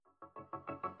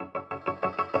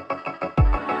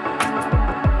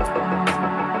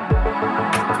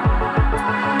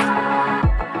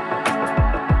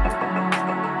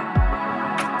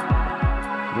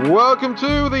Welcome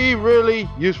to the Really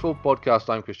Useful Podcast.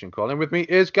 I'm Christian Collin. With me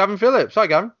is Gavin Phillips. Hi,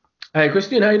 Gavin. Hey,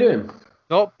 Christian, how you doing?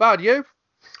 Not bad, you?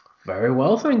 Very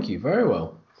well, thank you. Very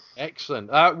well.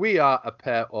 Excellent. We are a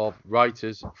pair of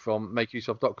writers from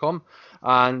makeuseof.com,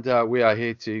 and we are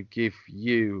here to give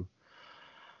you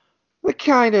the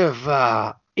kind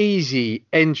of easy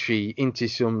entry into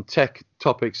some tech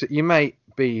topics that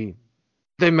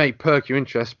they may perk your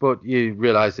interest, but you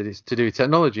realise that it's to do with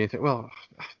technology. And you think, well,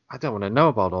 I don't want to know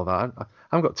about all that. I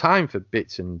haven't got time for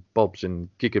bits and bobs and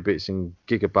gigabits and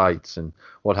gigabytes and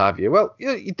what have you. Well,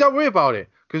 you don't worry about it,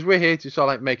 because we're here to sort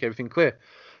of like make everything clear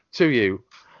to you.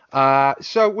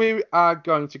 So we are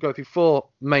going to go through 4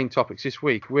 main topics this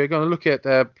week. We're going to look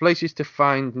at places to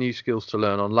find new skills to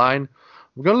learn online.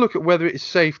 We're going to look at whether it is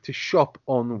safe to shop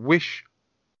on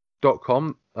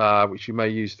wish.com, which you may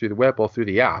use through the web or through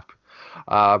the app.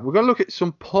 We're going to look at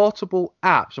some portable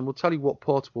apps, and we'll tell you what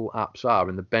portable apps are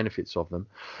and the benefits of them.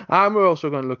 And we're also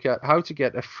going to look at how to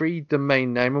get a free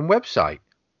domain name and website,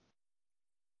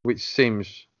 which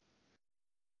seems...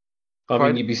 I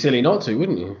mean, you'd be silly not to,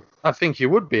 wouldn't you? I think you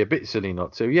would be a bit silly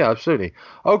not to. Yeah, absolutely.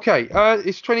 Okay,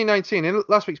 it's 2019. In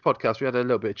last week's podcast, we had a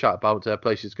little bit of chat about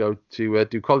places to go to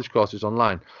do college courses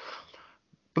online.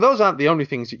 But those aren't the only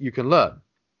things that you can learn.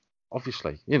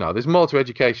 Obviously, there's more to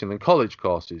education than college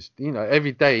courses.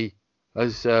 Every day,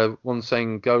 as one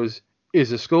saying goes,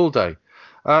 is a school day.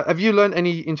 Have you learned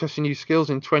any interesting new skills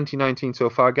in 2019 so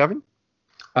far, Gavin?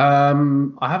 I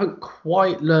haven't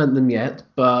quite learned them yet,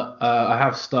 but I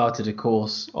have started a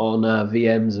course on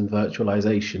VMs and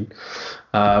virtualization,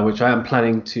 which I am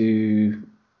planning to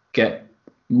get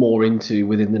more into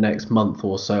within the next month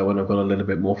or so when I've got a little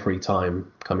bit more free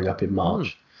time coming up in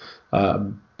March.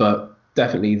 But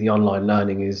definitely the online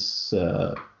learning gives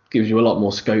you a lot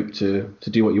more scope to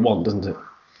do what you want, doesn't it?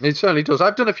 It certainly does.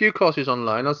 I've done a few courses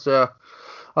online. As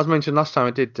mentioned last time,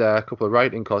 I did a couple of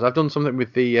writing courses. I've done something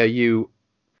with the UEA.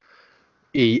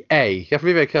 You have to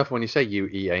be very careful when you say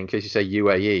UEA in case you say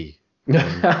UAE.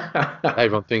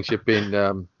 Everyone thinks you've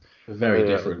been very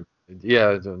different.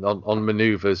 Yeah, on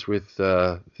manoeuvres with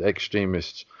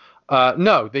extremists.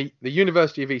 No, the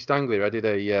University of East Anglia, I did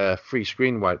a free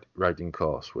screenwriting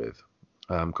course with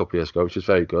a couple of years ago, which was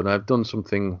very good. And I've done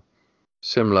something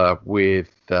similar with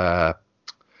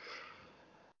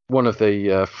one of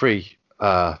the free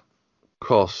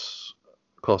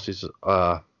courses.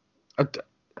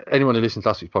 Anyone who listens to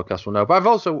last week's podcast will know. But I've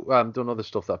also done other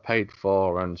stuff that I paid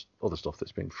for and other stuff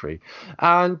that's been free.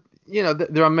 And,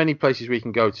 there are many places we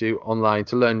can go to online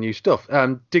to learn new stuff.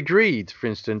 Degreed, for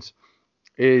instance,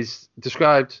 is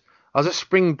described as a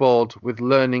springboard with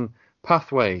learning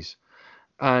pathways.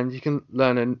 And you can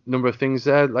learn a number of things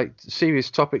there, like serious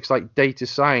topics like data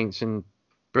science, and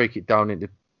break it down into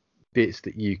bits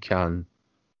that you can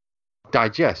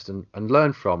digest and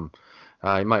learn from.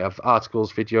 You might have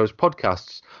articles, videos,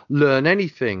 podcasts. Learn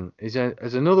anything is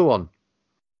another one.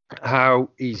 How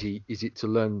easy is it to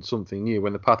learn something new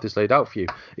when the path is laid out for you?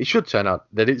 It should turn out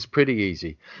that it's pretty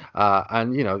easy.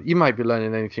 And you might be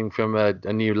learning anything from a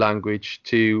new language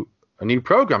to a new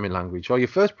programming language, or your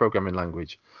first programming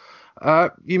language.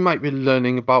 You might be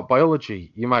learning about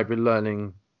biology. You might be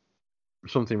learning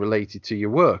something related to your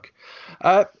work.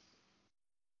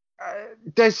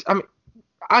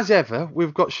 As ever,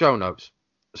 we've got show notes,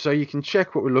 so you can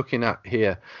check what we're looking at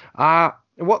here.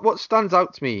 What stands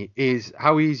out to me is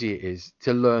how easy it is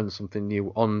to learn something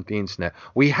new on the internet.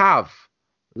 We have,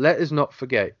 let us not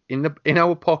forget, in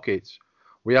our pockets,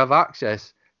 we have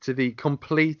access to the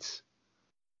complete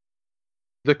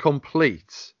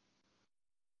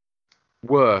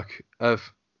work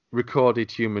of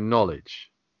recorded human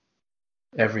knowledge.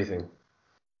 Everything.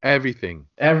 Every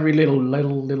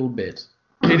little bit.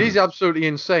 It is absolutely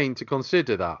insane to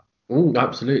consider that.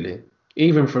 Absolutely.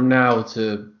 Even from now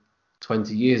to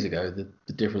 20 years ago,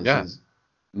 the difference is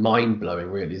mind-blowing,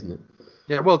 really, isn't it?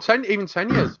 Yeah, well, 10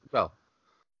 years. Well,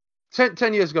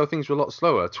 10 years ago, things were a lot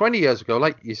slower. 20 years ago,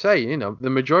 like you say, the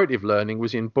majority of learning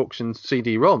was in books and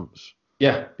CD-ROMs.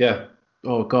 Yeah.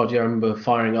 Oh, God, yeah, I remember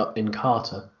firing up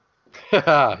Encarta.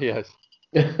 Yes.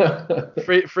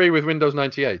 free with Windows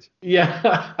 98.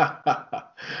 Yeah.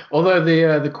 Although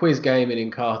the quiz game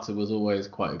in Encarta was always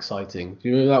quite exciting. Do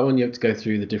you remember that one? You have to go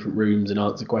through the different rooms and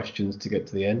answer questions to get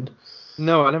to the end.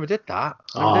 No, I never did that.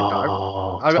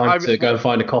 Time to go and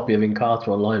find a copy of Encarta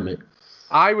online, mate.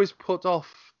 I was put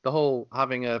off the whole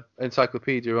having an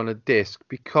encyclopedia on a disc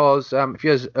because a few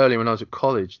years earlier when I was at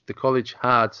college, the college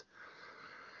had,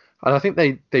 and I think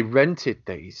they rented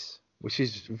these, which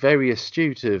is very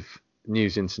astute of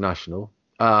News International,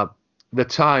 the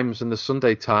Times and the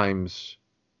Sunday Times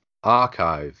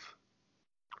archive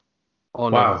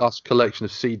on a Wow. vast collection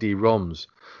of CD-ROMs.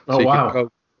 Oh, So you could wow.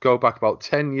 go back about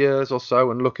 10 years or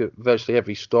so and look at virtually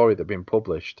every story that had been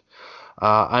published.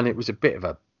 And it was a bit of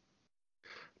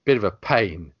a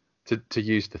pain to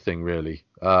use the thing, really,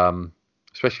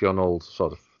 especially on old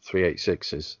sort of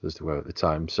 386s as they were at the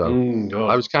time. So I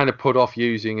God. was kind of put off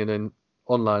using an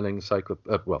online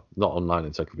encyclopedia, well, not online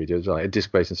encyclopedia, it was like a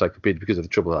disc-based encyclopedia because of the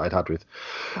trouble that I'd had with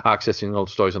accessing old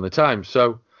stories on the time.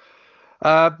 So,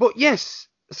 but yes,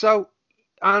 so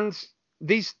and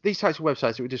these types of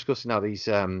websites that we're discussing now, these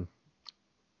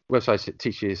websites that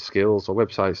teach you skills, or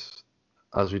websites,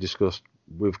 as we discussed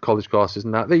with college courses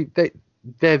and that,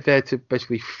 they're there to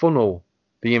basically funnel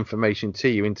the information to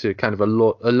you into kind of a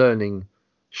learning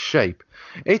shape.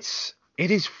 It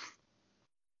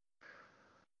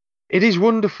is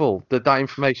wonderful that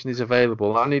information is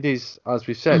available, and it is, as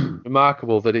we said,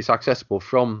 remarkable that it's accessible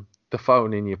from the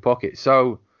phone in your pocket.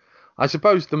 So I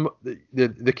suppose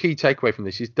the key takeaway from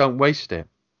this is don't waste it.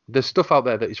 There's stuff out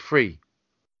there that is free,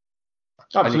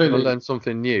 and you're going to Absolutely. learn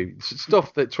something new.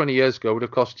 Stuff that 20 years ago would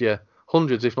have cost you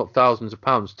hundreds, if not thousands of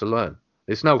pounds to learn.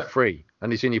 It's now free,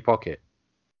 and it's in your pocket.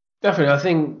 Definitely. I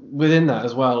think within that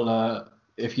as well,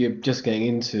 if you're just getting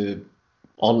into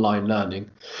online learning,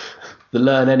 the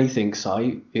Learn Anything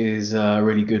site is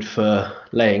really good for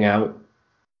laying out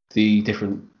the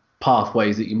different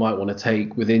pathways that you might want to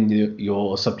take within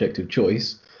your subject of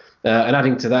choice. And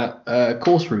adding to that,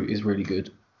 CourseRoute is really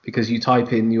good because you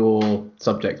type in your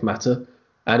subject matter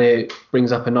and it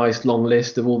brings up a nice long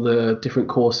list of all the different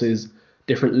courses,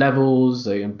 different levels,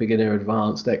 so beginner,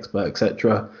 advanced, expert,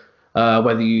 etc.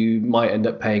 Whether you might end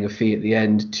up paying a fee at the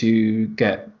end to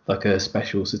get like a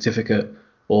special certificate,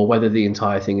 or whether the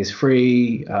entire thing is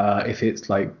free, if it's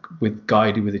like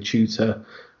guided with a tutor,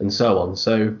 and so on.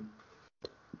 So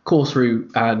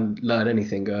CourseRoute and Learn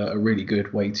Anything are a really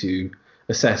good way to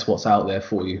assess what's out there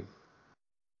for you.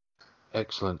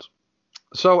 Excellent.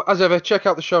 So, as ever, check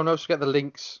out the show notes to get the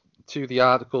links to the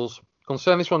articles.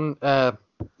 Concern this one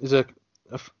is a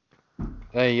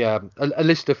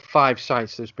list of 5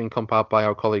 sites that's been compiled by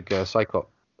our colleague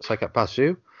Saikat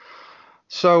Basu.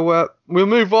 So we'll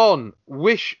move on.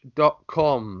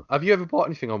 Wish.com. Have you ever bought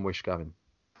anything on Wish, Gavin?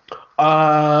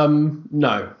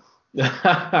 No.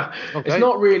 It's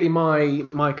not really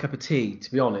my cup of tea,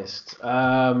 to be honest.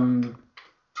 But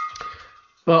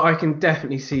I can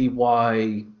definitely see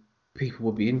why people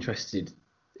would be interested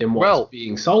in what's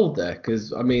being sold there.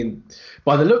 Because, I mean,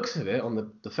 by the looks of it, on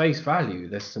the face value,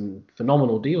 there's some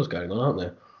phenomenal deals going on, aren't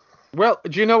there? Well,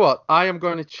 do you know what? I am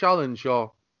going to challenge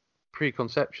your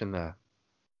preconception there.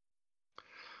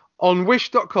 On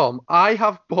Wish.com, I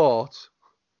have bought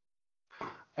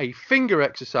a finger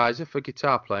exerciser for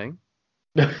guitar playing,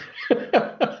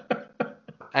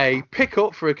 a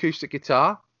pickup for acoustic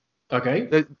guitar.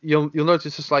 Okay. You'll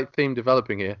notice a slight theme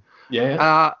developing here.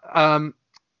 Yeah.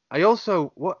 I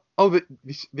also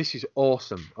this is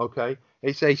awesome. Okay,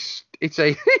 it's a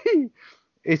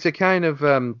it's a kind of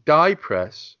die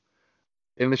press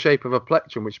in the shape of a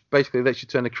plectrum, which basically lets you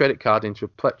turn a credit card into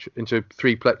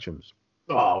 3 plectrums.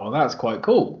 Oh, well, that's quite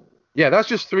cool. Yeah, that's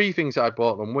just 3 things that I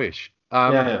bought on Wish.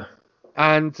 Yeah.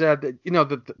 And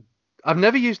I've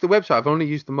never used the website. I've only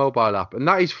used the mobile app, and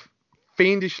that is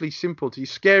fiendishly simple to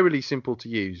use, scarily simple to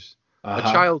use. A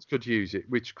child could use it,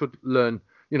 which could learn.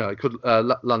 It could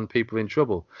land people in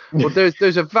trouble. But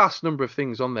there's a vast number of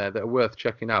things on there that are worth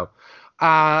checking out.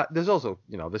 There's also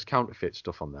there's counterfeit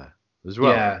stuff on there as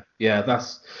well. Yeah.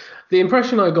 That's the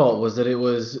impression I got, was that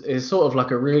it's sort of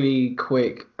like a really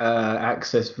quick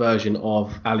access version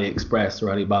of AliExpress or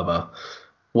Alibaba,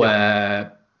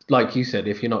 where, like you said,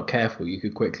 if you're not careful, you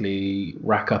could quickly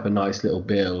rack up a nice little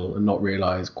bill and not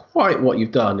realize quite what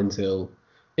you've done until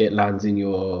it lands in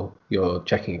your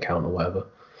checking account or whatever.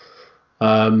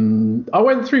 I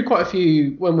went through quite a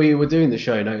few when we were doing the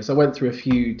show notes. I went through a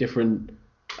few different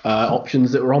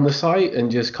options that were on the site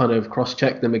and just kind of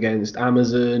cross-checked them against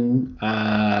Amazon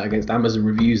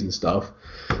reviews and stuff.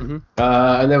 Mm-hmm.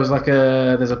 And there was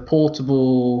there's a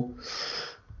portable.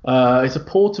 It's a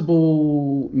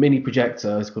portable mini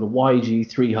projector. It's called a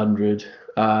YG300.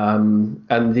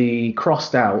 And the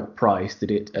crossed out price that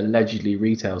it allegedly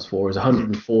retails for is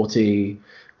 140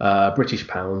 British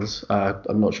pounds.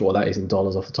 I'm not sure what that is in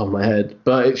dollars off the top of my head,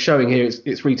 but it's showing here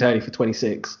it's retailing for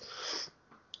 26,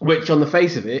 which on the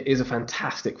face of it is a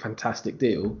fantastic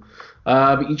deal.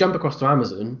 But you jump across to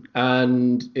Amazon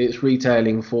and it's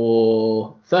retailing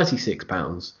for 36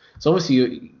 pounds. So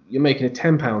obviously you're making a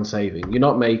 £10 saving. You're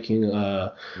not making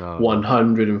a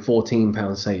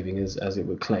 £114 saving as it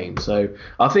would claim. So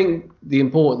I think the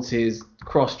importance is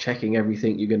cross-checking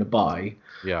everything you're going to buy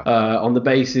on the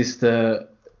basis that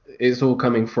it's all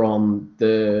coming from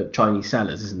the Chinese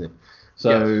sellers, isn't it?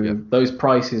 So Yes, those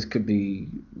prices could be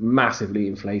massively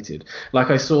inflated.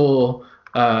 Like I saw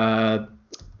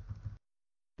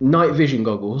night vision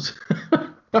goggles,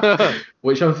 yeah.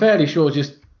 which I'm fairly sure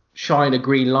just shine a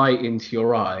green light into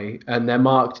your eye, and they're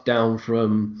marked down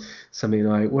from something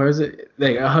like, where is it?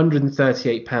 They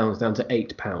 £138 down to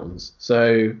 £8.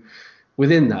 So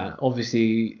within that,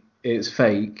 obviously it's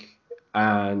fake,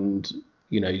 and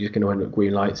you're going to end up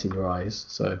green lights in your eyes.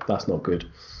 So that's not good.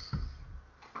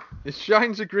 It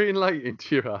shines a green light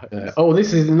into your eyes. Oh,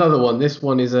 this is another one. This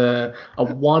one is a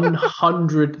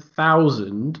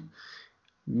 100,000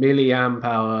 milliamp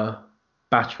hour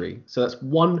battery. So that's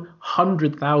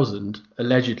 100,000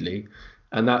 allegedly,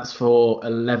 and that's for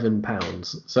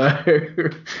 £11. So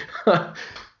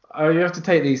you have to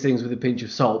take these things with a pinch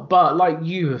of salt. But like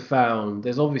you have found,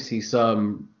 there's obviously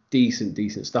some decent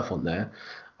stuff on there.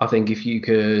 I think if you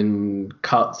can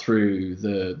cut through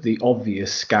the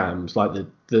obvious scams, like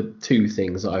the two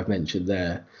things that I've mentioned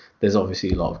there's obviously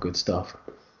a lot of good stuff.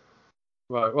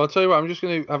 Right. Well, I'll tell you what. I'm just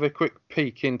going to have a quick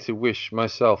peek into Wish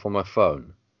myself on my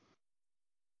phone,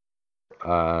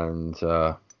 and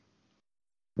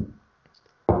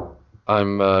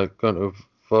I'm going to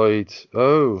avoid.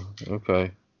 Oh,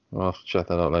 okay. I'll have to check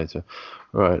that out later.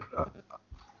 Right.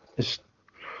 It's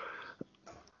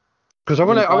because I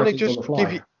want to just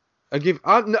give you.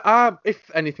 If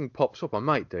anything pops up, I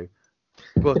might do,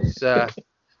 but I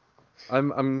just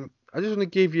want to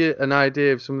give you an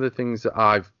idea of some of the things that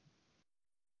I've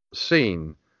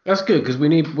seen. That's good, because we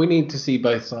need to see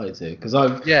both sides here. Because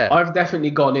I've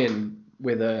definitely gone in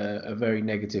with a very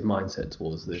negative mindset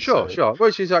towards this. Sure.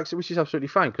 Which is absolutely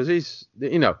fine, because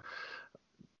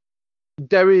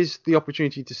there is the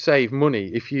opportunity to save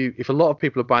money if a lot of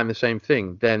people are buying the same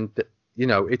thing. Then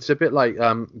it's a bit like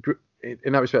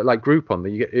in that respect, like Groupon,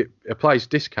 it applies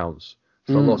discounts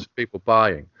for lots of people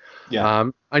buying. Yeah.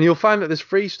 And you'll find that there's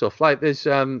free stuff. Like there's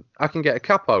I can get a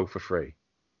capo for free.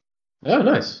 Oh,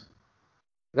 nice.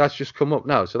 That's just come up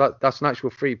now. So that's an actual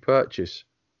free purchase.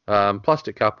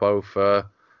 Plastic capo for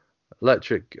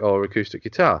electric or acoustic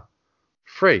guitar.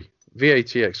 Free.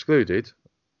 VAT excluded,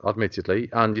 admittedly,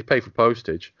 and you pay for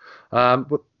postage.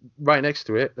 But right next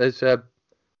to it, there's a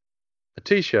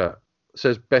T-shirt that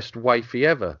says "Best Wifey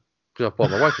Ever," because I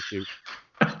bought my wife a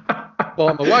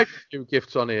few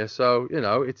gifts on here. So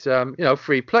it's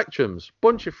free plectrums,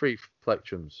 bunch of free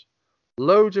plectrums,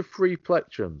 loads of free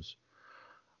plectrums.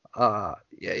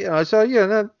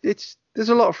 There's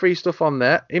a lot of free stuff on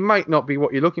there. It might not be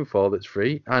what you're looking for that's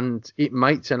free, and it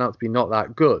might turn out to be not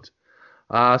that good.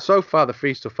 So far, the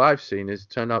free stuff I've seen has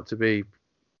turned out to be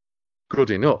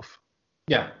good enough.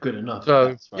 Yeah, good enough.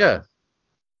 So yeah.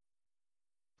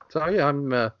 So yeah,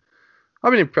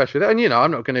 I've been impressed with it, and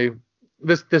I'm not going to.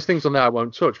 There's things on there I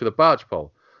won't touch with a barge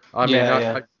pole. I've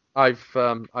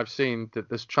seen that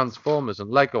there's Transformers and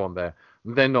Lego on there,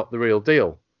 and they're not the real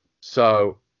deal.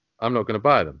 So I'm not going to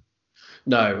buy them.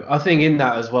 No, I think in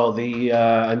that as well,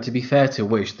 and to be fair to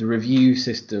Wish, the review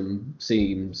system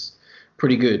seems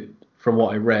pretty good from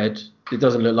what I read. It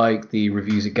doesn't look like the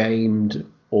reviews are gamed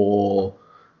or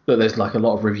that there's like a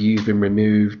lot of reviews been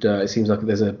removed. It seems like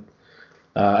there's a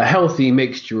healthy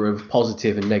mixture of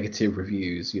positive and negative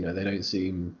reviews. They don't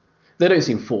seem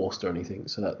forced or anything.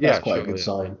 So that's quite a good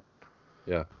sign.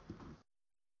 Yeah.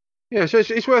 Yeah, so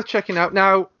it's worth checking out.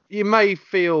 Now, you may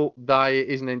feel that it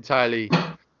isn't entirely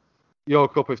your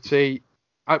cup of tea.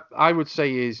 I would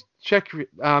say is check,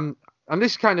 and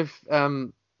this kind of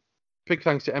big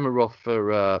thanks to Emma Roth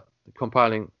for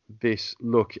compiling this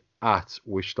look at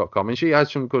Wish.com, and she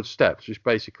has some good steps, which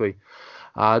basically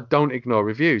don't ignore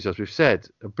reviews, as we've said.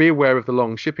 Be aware of the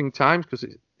long shipping times, because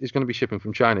it's going to be shipping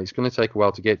from China. It's going to take a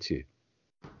while to get to you.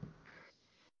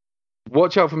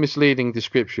 Watch out for misleading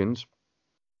descriptions.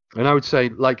 And I would say,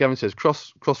 like Gavin says,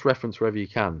 cross-reference wherever you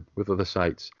can with other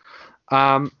sites.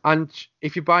 And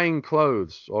if you're buying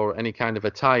clothes or any kind of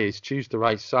attires, choose the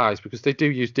right size, because they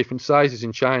do use different sizes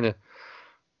in China.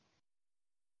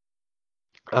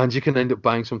 And you can end up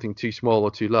buying something too small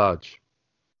or too large.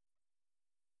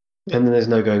 And then there's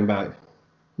no going back.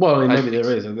 Well, I mean, maybe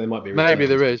there is. There might be. Maybe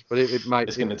there is, but it might.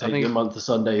 It's going to take you a month of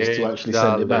Sundays to actually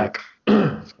send it back.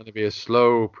 It's going to be a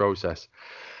slow process.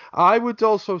 I would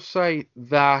also say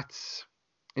that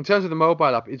in terms of the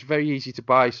mobile app, it's very easy to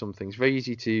buy something. It's very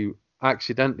easy to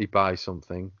accidentally buy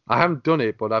something. I haven't done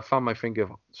it, but I found my finger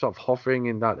sort of hovering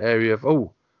in that area of,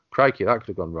 oh, crikey, that could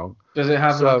have gone wrong. Does it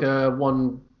have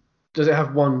Does it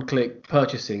have one-click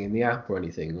purchasing in the app or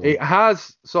anything? Or? It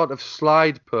has sort of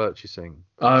slide purchasing.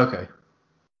 Oh, okay.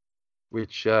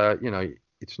 Which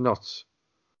it's not. So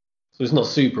it's not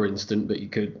super instant, but you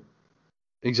could.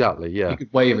 Exactly. You Yeah.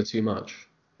 could waver too much.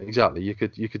 Exactly. You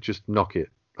could just knock it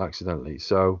accidentally.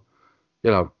 So,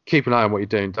 keep an eye on what you're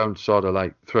doing. Don't sort of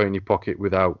like throw it in your pocket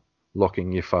without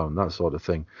locking your phone, that sort of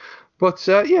thing. But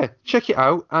yeah, check it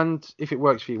out, and if it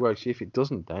works for you, it works for you. If it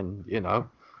doesn't, then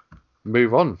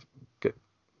move on. Get,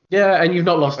 Yeah, and you've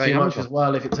not lost pay too much Amazon. as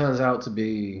well. If it turns out to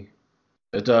be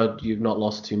a dud, you've not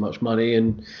lost too much money,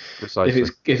 and Precisely.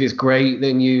 if it's great,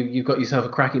 then you've got yourself a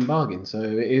cracking bargain. So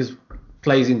it is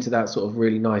plays into that sort of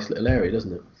really nice little area,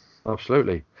 doesn't it?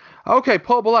 Absolutely. Okay,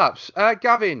 portable apps.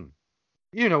 Gavin,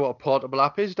 you know what a portable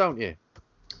app is, don't you?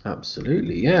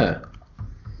 Absolutely, yeah.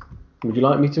 Would you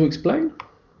like me to explain?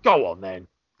 Go on then.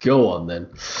 Go on then.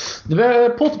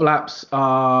 The portable apps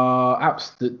are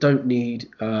apps that don't need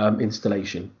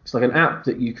installation. It's like an app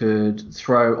that you could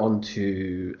throw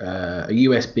onto a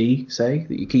USB, say,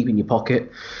 that you keep in your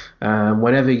pocket.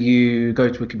 Whenever you go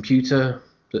to a computer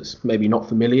that's maybe not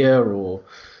familiar or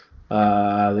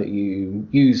that you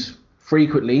use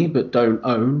frequently but don't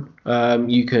own,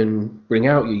 you can bring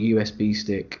out your USB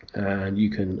stick and you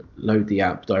can load the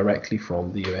app directly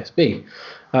from the USB.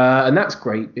 And that's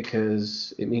great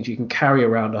because it means you can carry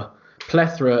around a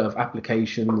plethora of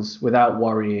applications without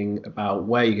worrying about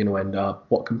where you're going to end up,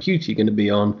 what computer you're going to be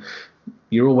on.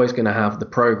 You're always going to have the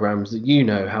programs that you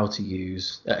know how to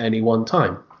use at any one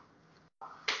time.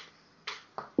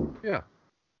 Yeah,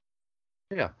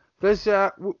 yeah. There's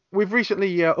we've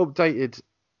recently updated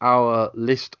our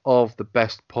list of the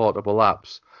best portable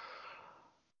apps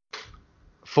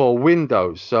for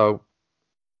Windows. So,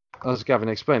 as Gavin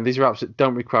explained, these are apps that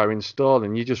don't require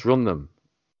installing. You just run them,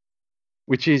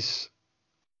 which is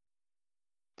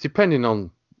depending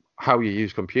on how you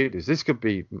use computers. This could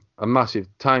be a massive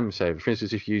time saver. For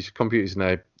instance, if you use computers in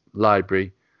a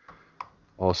library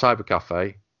or cyber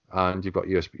cafe and you've got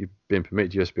USB, you've been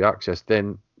permitted USB access,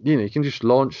 then you can just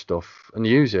launch stuff and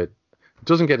use it. It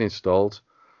doesn't get installed.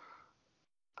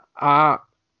 Uh,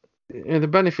 the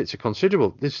benefits are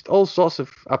considerable. There's all sorts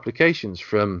of applications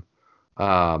from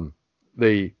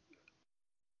the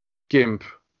GIMP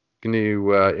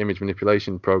GNU image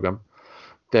manipulation program.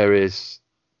 There is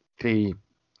the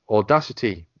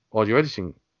Audacity audio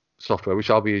editing software, which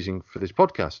I'll be using for this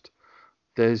podcast.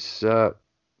 There's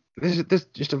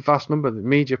just a vast number of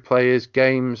media players,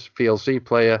 games, VLC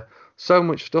player, so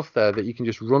much stuff there that you can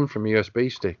just run from a USB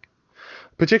stick.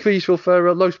 Particularly useful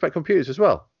for low spec computers as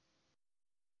well.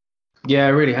 Yeah,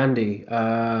 really handy.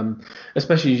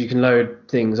 Especially as you can load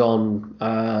things on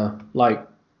like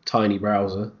Tiny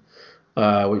Browser,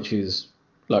 which is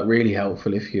like really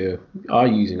helpful if you are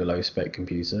using a low spec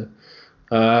computer.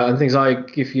 And things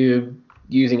like if you're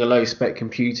using a low spec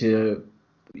computer,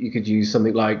 you could use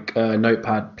something like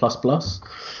Notepad++,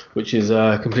 which is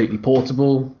completely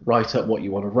portable. Write up what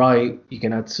you want to write. You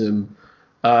can add some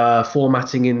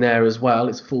formatting in there as well.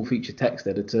 It's a full feature text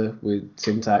editor with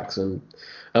syntax and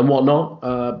whatnot,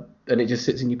 and it just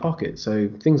sits in your pocket. So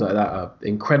things like that are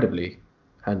incredibly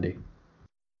handy.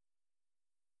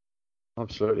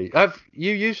 Absolutely. Have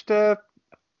you used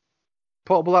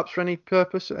portable apps for any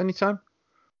purpose at any time?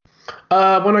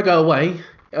 When I go away,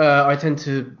 I tend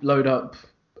to load up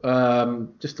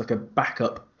just like a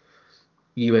backup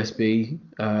USB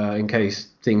in case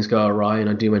things go awry and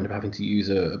I do end up having to use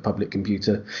a public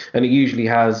computer. And it usually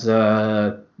has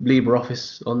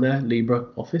LibreOffice on there,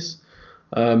 LibreOffice,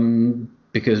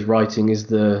 because writing is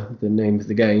the name of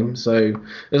the game. So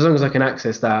as long as I can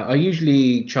access that, I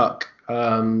usually chuck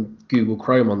Google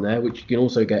Chrome on there, which you can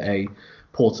also get a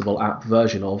portable app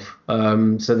version of.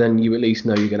 So then you at least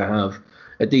know you're going to have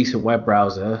a decent web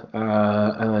browser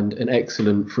and an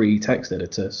excellent free text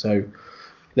editor. So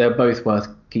they're both worth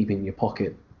keeping in your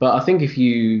pocket. But I think if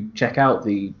you check out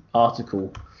the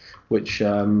article, which,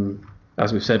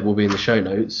 as we've said, will be in the show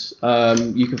notes,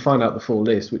 you can find out the full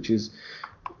list, which is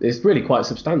it's really quite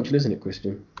substantial, isn't it,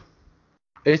 Christian?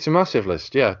 It's a massive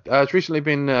list, yeah. It's recently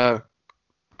been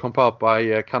compiled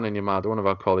by Canon Yamada, one of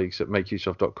our colleagues at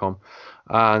makeuseof.com.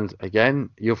 And again,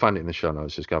 you'll find it in the show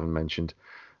notes, as Gavin mentioned.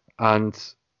 And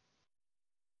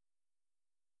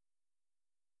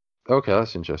okay,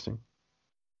 that's interesting.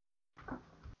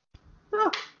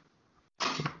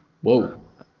 Whoa.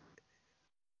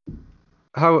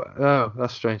 How? Oh,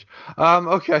 that's strange.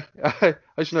 Okay. I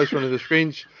just noticed one of the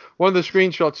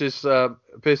screenshots is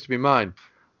appears to be mine.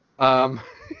 To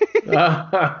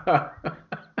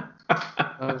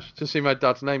see my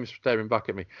dad's name staring back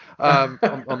at me on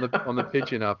the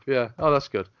Pigeon app. Yeah. Oh, that's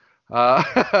good.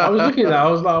 I was looking at that. I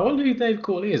was like, I wonder who Dave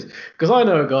Corley is, because I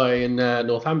know a guy in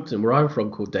Northampton, where I'm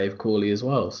from, called Dave Corley as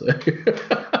well. So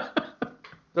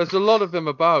there's a lot of them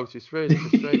about. It's really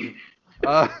frustrating.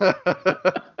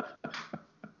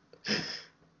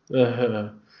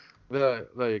 There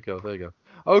you go. There you go.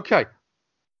 Okay,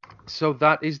 so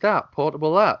that is that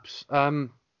portable apps. And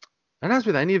as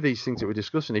with any of these things that we're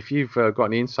discussing, if you've got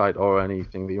any insight or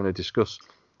anything that you want to discuss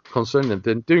concerning them,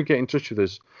 then do get in touch with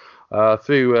us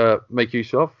through Make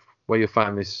Use Of, where you'll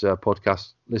find this podcast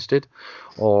listed,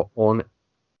 or on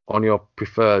your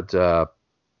preferred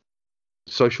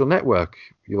social network.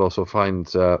 You'll also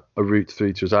find a route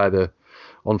through to us either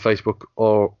on Facebook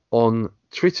or on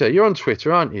Twitter. You're on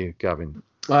Twitter, aren't you, Gavin?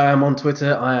 I am on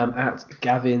Twitter. I am at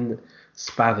Gavin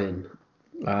Spavin.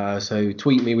 So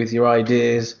tweet me with your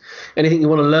ideas, anything you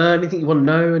want to learn, anything you want to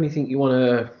know, anything you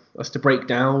want us to break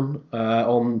down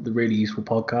on the Really Useful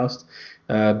Podcast.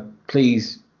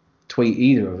 Please tweet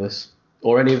either of us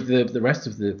or any of the rest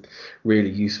of the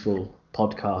Really Useful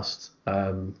Podcast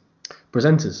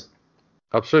presenters.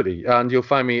 Absolutely, and you'll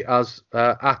find me as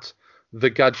at the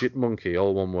Gadget Monkey,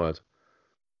 all one word,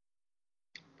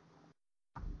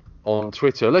 on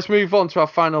Twitter. Let's move on to our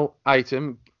final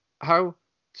item: how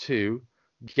to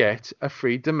get a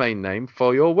free domain name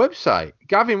for your website.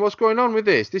 Gavin, what's going on with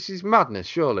this? This is madness,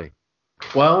 surely.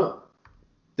 Well,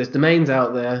 there's domains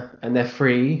out there, and they're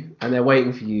free, and they're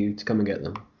waiting for you to come and get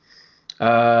them.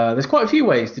 There's quite a few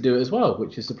ways to do it as well,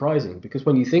 which is surprising, because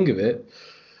when you think of it,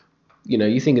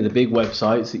 you think of the big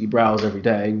websites that you browse every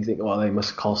day, and you think, well, they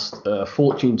must cost a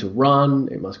fortune to run,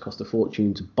 it must cost a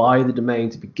fortune to buy the domain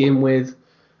to begin with.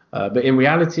 But in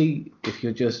reality, if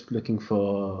you're just looking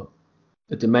for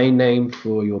a domain name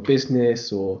for your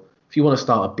business, or if you want to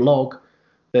start a blog,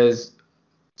 there's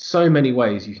so many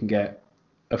ways you can get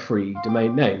a free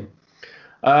domain name.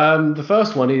 The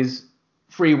first one is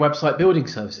free website building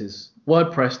services.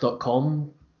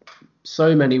 WordPress.com.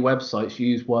 So many websites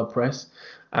use WordPress,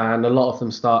 and a lot of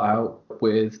them start out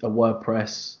with a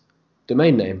WordPress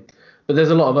domain name. But there's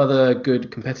a lot of other good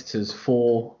competitors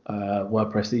for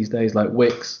WordPress these days, like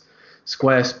Wix,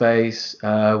 Squarespace,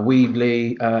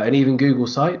 Weebly, and even Google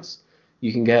Sites.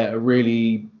 You can get a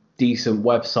really decent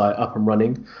website up and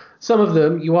running. Some of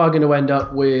them you are going to end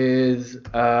up with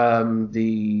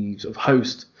the sort of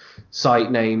host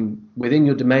site name within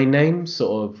your domain name,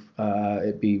 sort of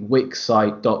it'd be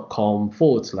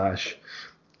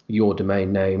wixsite.com/your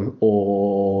domain name,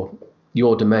 or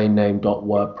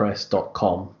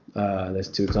yourdomainname.wordpress.com. There's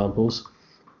two examples.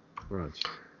 Right.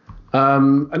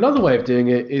 Another way of doing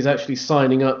it is actually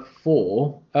signing up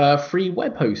for free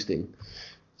web hosting.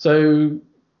 So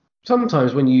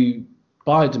sometimes when you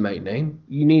buy a domain name,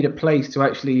 you need a place to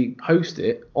actually host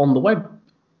it on the web,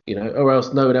 or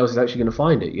else no one else is actually going to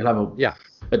find it. You'll have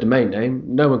a domain name,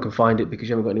 no one can find it because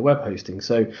you haven't got any web hosting.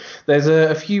 So there's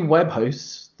a few web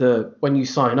hosts that when you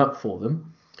sign up for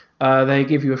them, they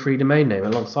give you a free domain name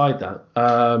alongside that.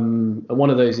 And one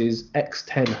of those is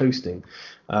X10 Hosting.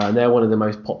 And they're one of the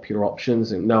most popular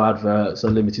options. No adverts,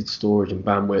 unlimited storage and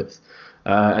bandwidth.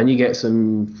 And you get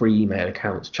some free email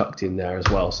accounts chucked in there as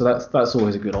well. So that's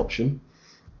always a good option.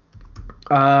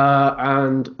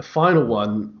 And the final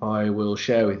one I will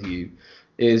share with you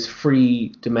is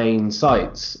free domain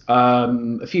sites.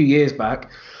 A few years back,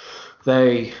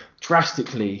 they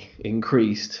drastically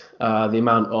increased the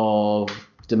amount of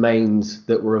domains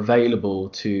that were available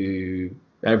to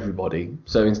everybody.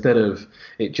 So instead of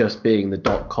it just being the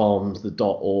 .coms, the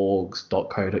 .orgs,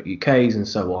 .co.uk's and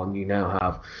so on, you now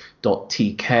have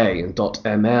 .tk and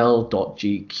 .ml,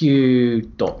 .gq,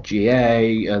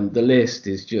 .ga, and the list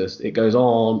is just, it goes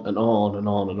on and on and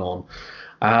on and on.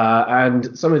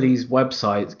 And some of these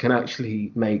websites can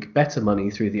actually make better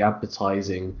money through the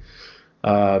advertising,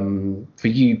 for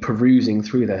you perusing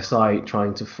through their site,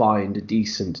 trying to find a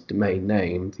decent domain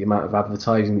name. The amount of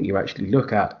advertising that you actually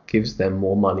look at gives them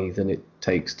more money than it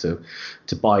takes to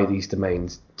buy these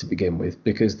domains to begin with,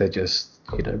 because they're just,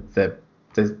 they're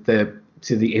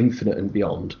to the infinite and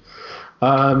beyond.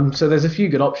 So there's a few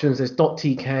good options. There's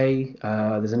 .tk,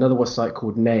 there's another website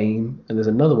called Name, and there's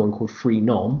another one called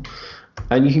Freenom.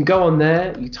 And you can go on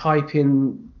there, you type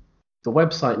in the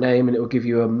website name, and it will give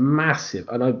you a massive,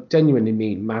 and I genuinely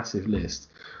mean massive,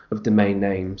 list of domain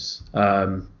names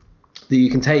that you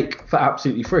can take for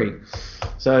absolutely free.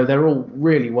 So they're all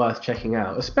really worth checking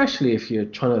out, especially if you're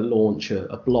trying to launch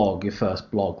a blog, your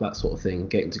first blog, that sort of thing,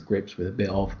 getting to grips with a bit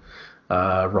of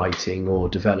writing or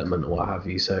development or what have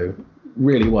you. So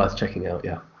really worth checking out,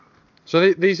 yeah.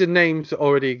 So these are names that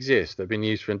already exist that have been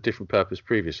used for a different purpose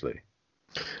previously?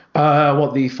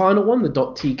 What, the final one, the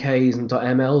 .tk's and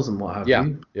 .ml's and what have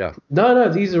you? Yeah. No,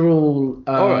 these are all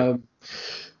right.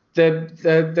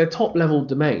 they're top level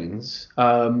domains.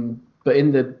 but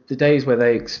in the days where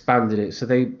they expanded it, so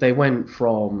they went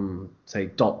from say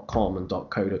 .com and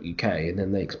 .co.uk, and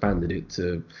then they expanded it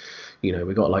to,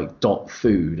 we got like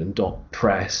 .food and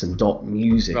 .press and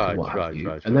 .music and Right, what have right, you.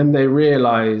 right, And right. then they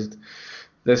realised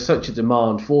there's such a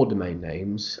demand for domain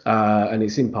names, and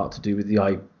it's in part to do with the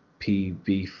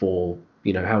IPv4,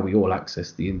 how we all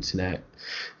access the internet.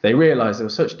 They realised there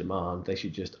was such demand, they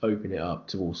should just open it up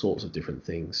to all sorts of different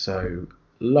things. So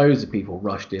loads of people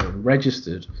rushed in and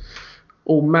registered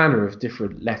all manner of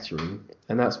different lettering,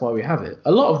 and that's why we have it.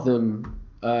 A lot of them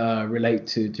relate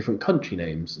to different country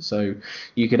names, so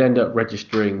you could end up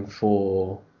registering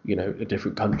for a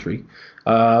different country,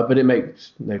 but it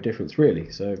makes no difference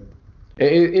really. So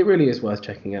it really is worth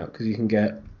checking out because you can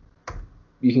get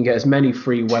as many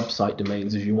free website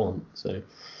domains as you want. So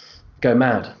go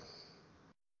mad.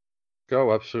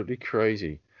 Go absolutely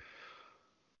crazy.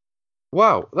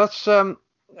 Wow, that's have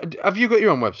you got your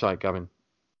own website, Gavin?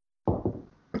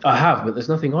 I have, but there's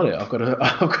nothing on it. I've got to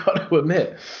I've got to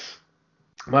admit,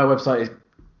 my website is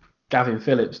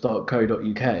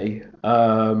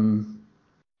gavinphillips.co.uk.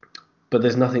 But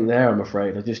there's nothing there, I'm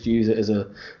afraid. I just use it as a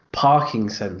parking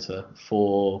center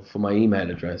for my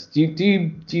email address. Do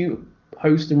you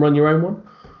host and run your own one?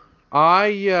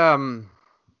 I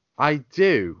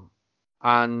do,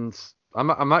 and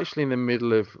I'm actually in the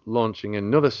middle of launching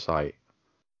another site,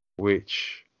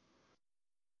 which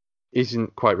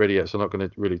isn't quite ready yet, so I'm not going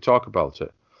to really talk about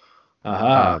it.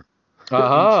 Aha.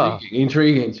 Aha.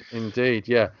 Intriguing. Indeed,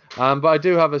 yeah. But I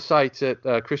do have a site at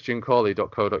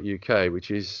christiancorley.co.uk,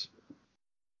 which is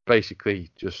basically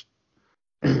just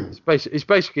it's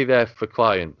basically there for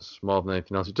clients more than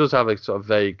anything else. It does have a sort of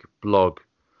vague blog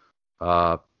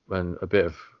and a bit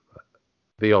of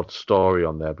the odd story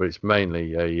on there, but it's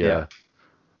mainly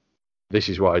this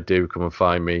is what I do, come and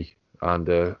find me, and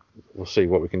we'll see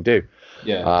what we can do.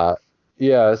 Yeah.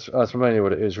 That's mainly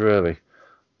what it is, really.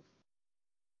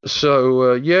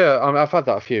 So I've had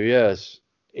that a few years.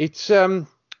 It's I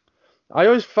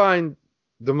always find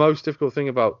the most difficult thing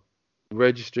about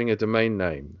registering a domain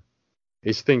name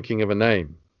is thinking of a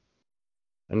name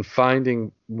and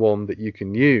finding one that you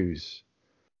can use.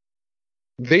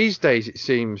 These days, it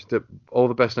seems that all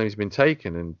the best names have been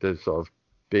taken, and they're sort of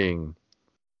being,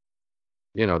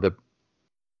 they're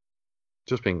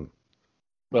just being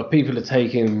Well, people are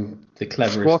taking the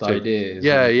cleverest squatted. ideas.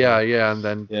 Yeah, and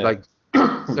then Yeah. like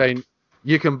saying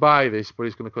you can buy this, but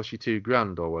it's going to cost you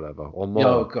 $2,000 or whatever or more.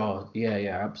 Oh God,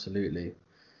 yeah, absolutely.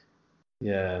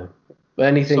 Yeah, but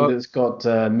anything So, that's got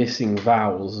missing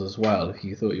vowels as well. If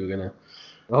you thought you were gonna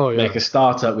oh make yeah, a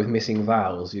startup with missing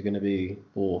vowels, you're gonna be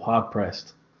hard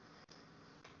pressed.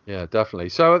 yeah, definitely.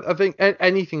 So I think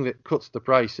anything that cuts the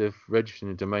price of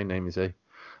registering a domain name is a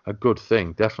good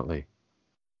thing, definitely.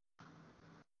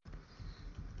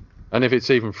 And if it's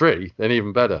even free, then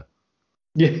even better.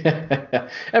 Yeah,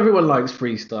 everyone likes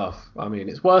free stuff. I mean,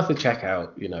 it's worth a check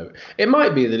out. It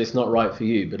might be that it's not right for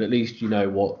you, but at least you know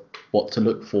what to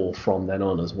look for from then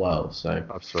on as well. So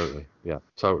Absolutely. Yeah,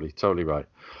 totally right.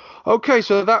 Okay,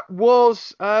 so that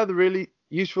was the really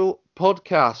useful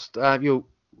podcast.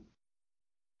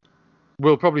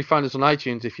 Will probably find us on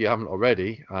iTunes if you haven't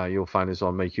already. You'll find us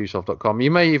on makeuseof.com.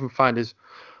 You may even find us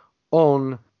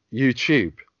on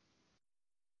YouTube.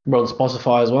 we're on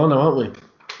Spotify as well now, aren't we?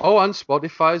 Oh, and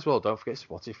Spotify as well. Don't forget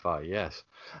Spotify, yes.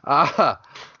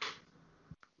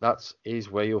 That is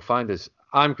where you'll find us.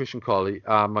 I'm Christian Corley.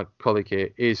 My colleague here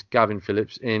is Gavin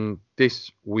Phillips. In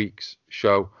this week's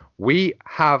show, we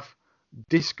have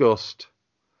discussed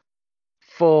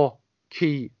 4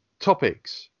 key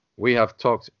topics. We have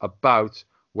talked about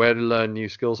where to learn new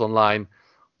skills online,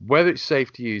 whether it's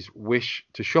safe to use Wish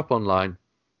to shop online,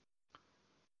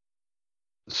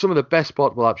 some of the best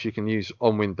portable apps you can use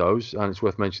on Windows, and it's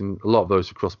worth mentioning a lot of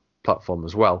those across platform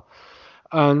as well,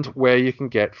 and where you can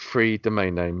get free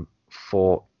domain name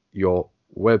for your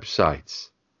websites.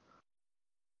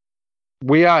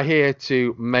 We are here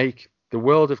to make the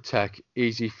world of tech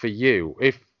easy for you.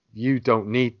 If you don't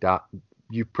need that,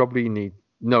 you probably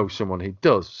know someone who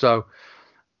does. So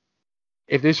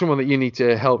if there's someone that you need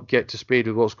to help get to speed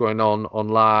with what's going on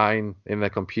online, in their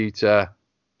computer,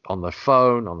 on their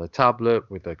phone, on their tablet,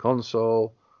 with their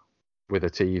console, with a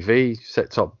TV,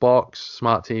 set-top box,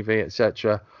 smart TV,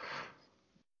 etc.,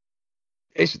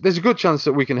 there's a good chance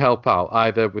that we can help out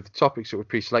either with topics that we've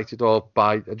pre-selected or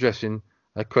by addressing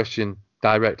a question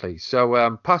directly.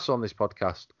 So pass on this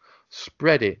podcast,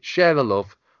 spread it, share the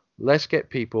love. Let's get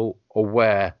people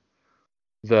aware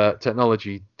that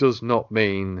technology does not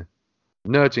mean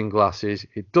nerds in glasses.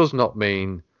 It does not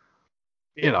mean,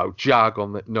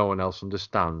 jargon that no one else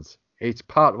understands. It's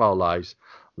part of our lives.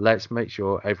 Let's make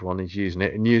sure everyone is using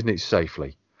it and using it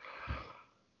safely.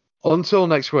 Until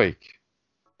next week,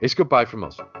 it's goodbye from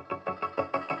us.